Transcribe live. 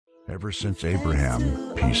Ever since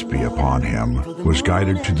Abraham, peace be upon him, was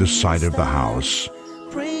guided to the site of the house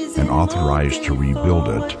and authorized to rebuild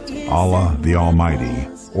it, Allah the Almighty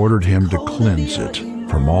ordered him to cleanse it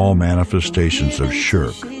from all manifestations of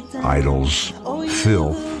shirk, idols,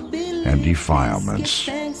 filth, and defilements,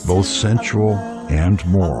 both sensual and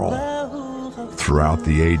moral. Throughout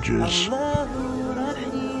the ages,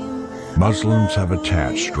 Muslims have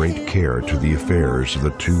attached great care to the affairs of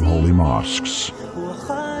the two holy mosques.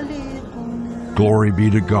 Glory be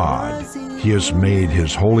to God, He has made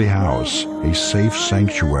His holy house a safe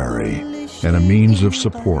sanctuary and a means of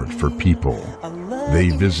support for people. They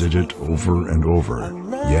visit it over and over,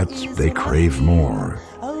 yet they crave more.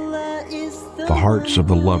 The hearts of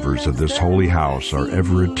the lovers of this holy house are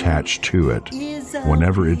ever attached to it.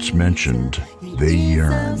 Whenever it's mentioned, they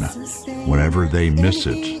yearn. Whenever they miss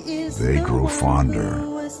it, they grow fonder.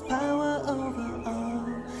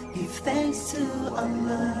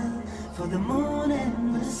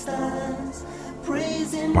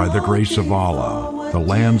 By the grace of Allah, the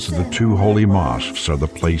lands of the two holy mosques are the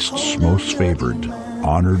places most favored,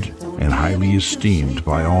 honored, and highly esteemed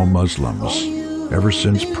by all Muslims, ever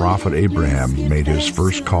since Prophet Abraham made his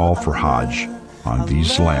first call for Hajj on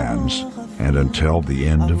these lands and until the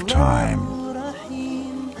end of time.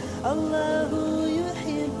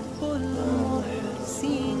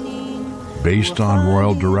 Based on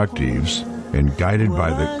royal directives and guided by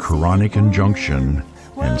the Quranic injunction,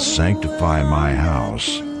 and sanctify my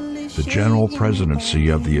house, the General Presidency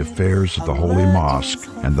of the Affairs of the Holy Mosque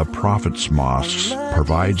and the Prophet's Mosques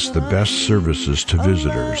provides the best services to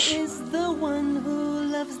visitors.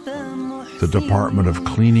 The Department of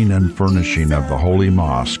Cleaning and Furnishing of the Holy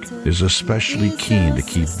Mosque is especially keen to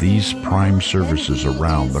keep these prime services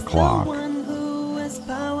around the clock.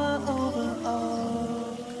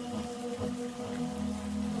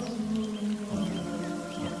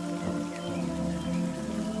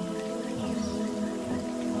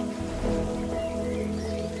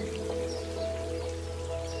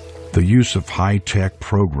 The use of high-tech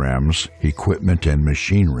programs, equipment, and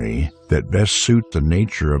machinery that best suit the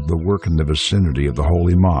nature of the work in the vicinity of the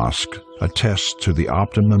Holy Mosque attests to the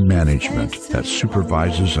optimum management that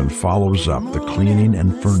supervises and follows up the cleaning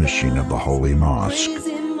and furnishing of the Holy Mosque.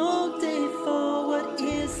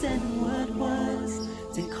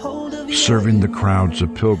 Serving the crowds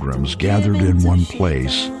of pilgrims gathered in one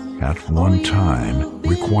place at one time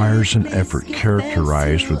requires an effort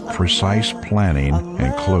characterized with precise planning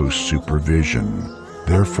and close supervision.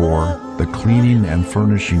 Therefore, the Cleaning and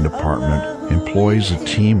Furnishing Department employs a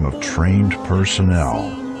team of trained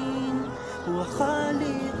personnel.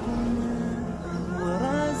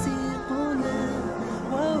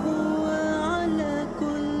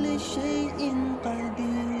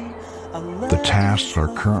 The tasks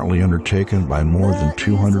are currently undertaken by more than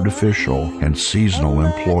 200 official and seasonal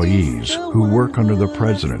employees who work under the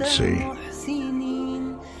presidency.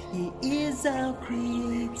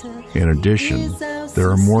 In addition, there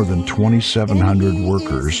are more than 2,700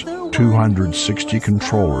 workers, 260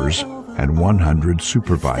 controllers, and 100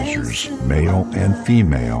 supervisors, male and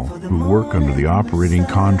female, who work under the operating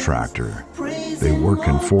contractor. They work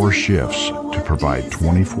in 4 shifts to provide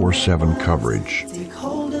 24/7 coverage.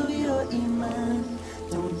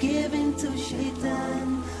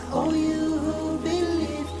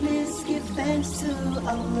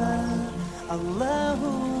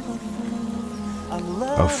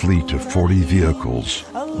 A fleet of 40 vehicles,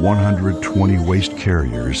 120 waste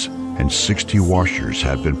carriers, and 60 washers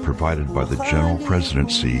have been provided by the General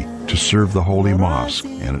Presidency to serve the Holy Mosque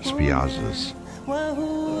and its piazzas.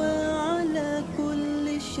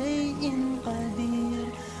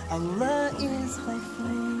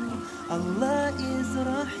 Allah is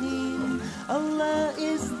Rahim. Allah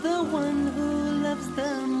is the one who loves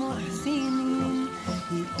the muhsinin.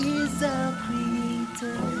 He is our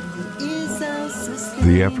creator. He is our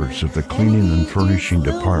sustainer. The efforts of the Cleaning and Furnishing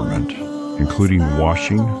Department, including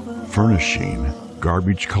washing, furnishing,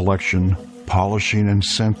 garbage collection, polishing, and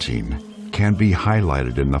scenting, can be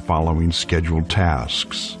highlighted in the following scheduled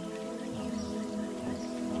tasks.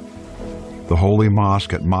 The Holy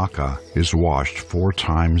Mosque at Makkah is washed 4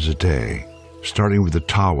 times a day, starting with the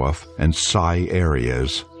Tawaf and Sa'i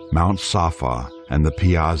areas, Mount Safa and the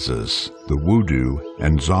piazzas, the Wudu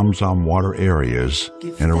and Zamzam water areas,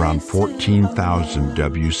 and around 14,000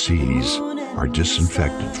 WCs are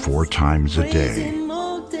disinfected 4 times a day.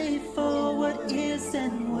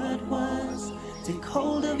 Take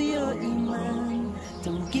hold of your iman.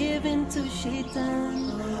 Don't give in to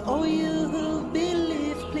shaitan. Oh, you who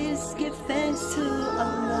believe, please give thanks to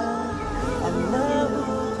Allah. Allahu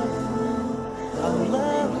Ghafur,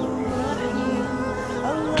 Allahu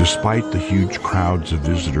Rahim. Despite the huge crowds of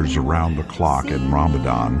visitors around the clock in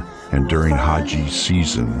Ramadan and during Hajj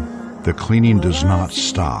season, the cleaning does not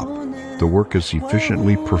stop. The work is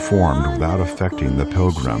efficiently performed without affecting the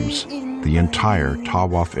pilgrims. The entire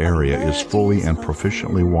Tawaf area is fully and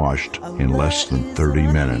proficiently washed in less than 30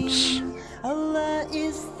 minutes. Allah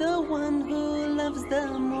is the one who loves the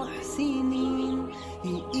muhsinin.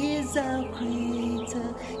 He is our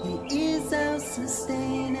creator, He is our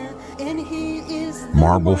sustainer, and He is the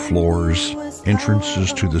Marble floors,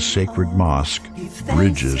 entrances to the sacred mosque,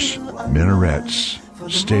 bridges, minarets,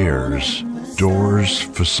 stairs, doors,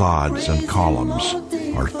 facades, and columns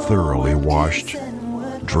are thoroughly washed.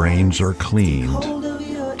 Drains are cleaned.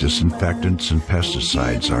 Disinfectants and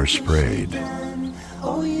pesticides are sprayed.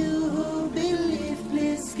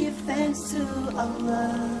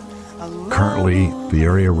 Currently, the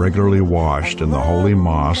area regularly washed in the Holy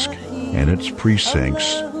Mosque and its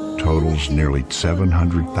precincts totals nearly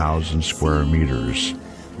 700,000 square meters.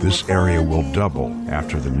 This area will double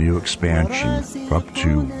after the new expansion up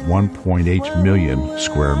to 1.8 million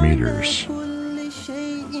square meters.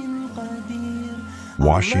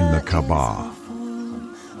 Washing the Kaabah.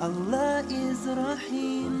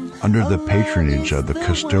 Under the patronage of the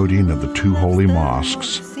custodian of the two holy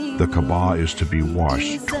mosques, the Kaabah is to be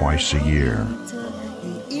washed twice a year.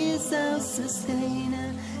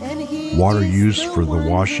 Water used for the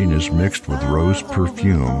washing is mixed with rose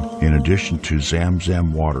perfume in addition to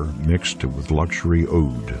Zamzam water mixed with luxury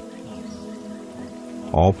oud.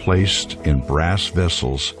 All placed in brass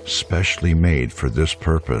vessels specially made for this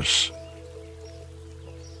purpose.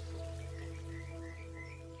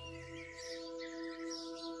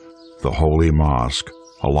 The Holy Mosque,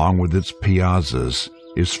 along with its piazzas,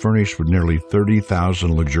 is furnished with nearly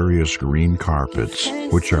 30,000 luxurious green carpets,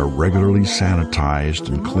 which are regularly sanitized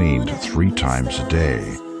and cleaned 3 times a day.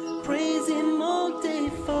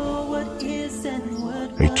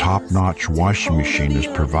 A top-notch washing machine is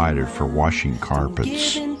provided for washing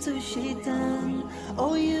carpets.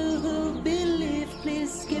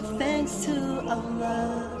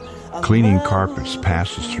 Cleaning carpets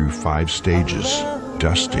passes through 5 stages: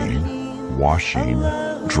 dusting, washing,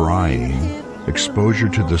 drying, exposure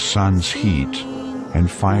to the sun's heat, and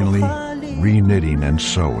finally re-knitting and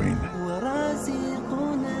sewing.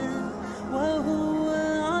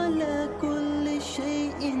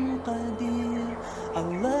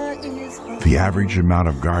 The average amount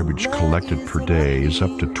of garbage collected per day is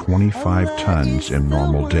up to 25 tons in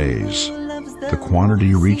normal days. The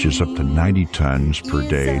quantity reaches up to 90 tons per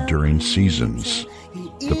day during seasons.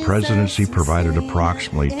 The presidency provided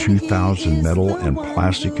approximately 2,000 metal and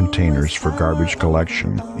plastic containers for garbage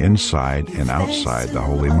collection inside and outside the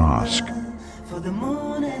Holy Mosque. For the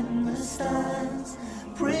moon and the stars,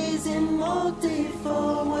 praise Him all day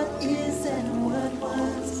for what is and what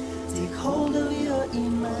was. Take hold of your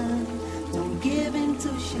iman, don't give in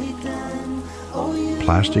to shaitan.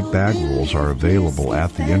 Plastic bag rules are available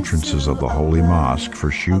at the entrances of the Holy Mosque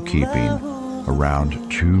for shoe keeping.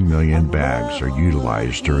 Around 2 million bags are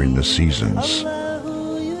utilized during the seasons.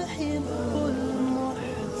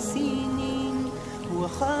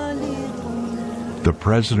 The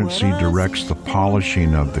presidency directs the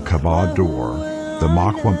polishing of the Kaabah door, the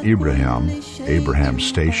Maqam Ibrahim, Abraham's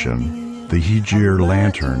station, the Hijr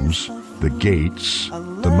lanterns, the gates,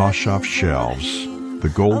 the Mashaf shelves,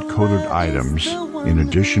 the gold-coated items, in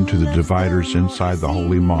addition to the dividers inside the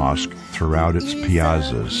Holy Mosque throughout its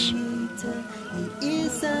piazzas.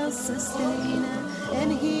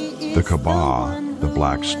 The Kaabah, the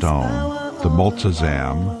black stone, the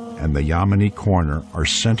Multazam, and the Yamani corner are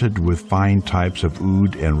scented with fine types of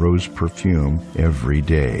oud and rose perfume every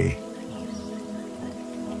day.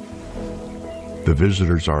 The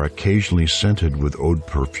visitors are occasionally scented with oud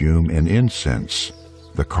perfume and incense.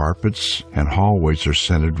 The carpets and hallways are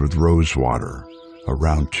scented with rose water.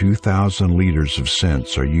 Around 2,000 liters of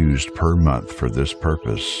scents are used per month for this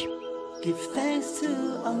purpose. Give thanks to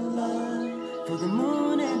Allah for the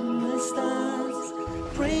moon and the stars.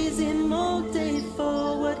 Praise Him all day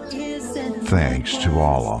for what is and Thanks to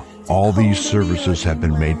Allah. All these services have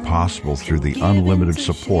been made possible through the unlimited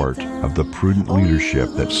support of the prudent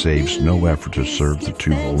leadership that saves no effort to serve the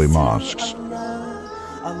two holy mosques.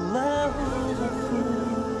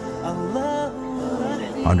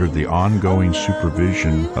 Under the ongoing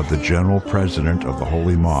supervision of the General President of the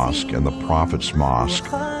Holy Mosque and the Prophet's Mosque,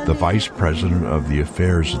 the Vice President of the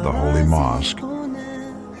Affairs of the Holy Mosque,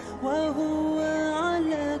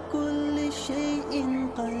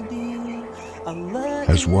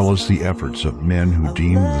 as well as the efforts of men who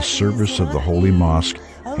deem the service of the Holy Mosque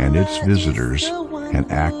and its visitors an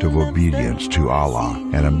act of obedience to Allah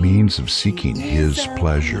and a means of seeking His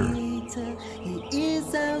pleasure. He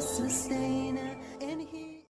is our sustainer.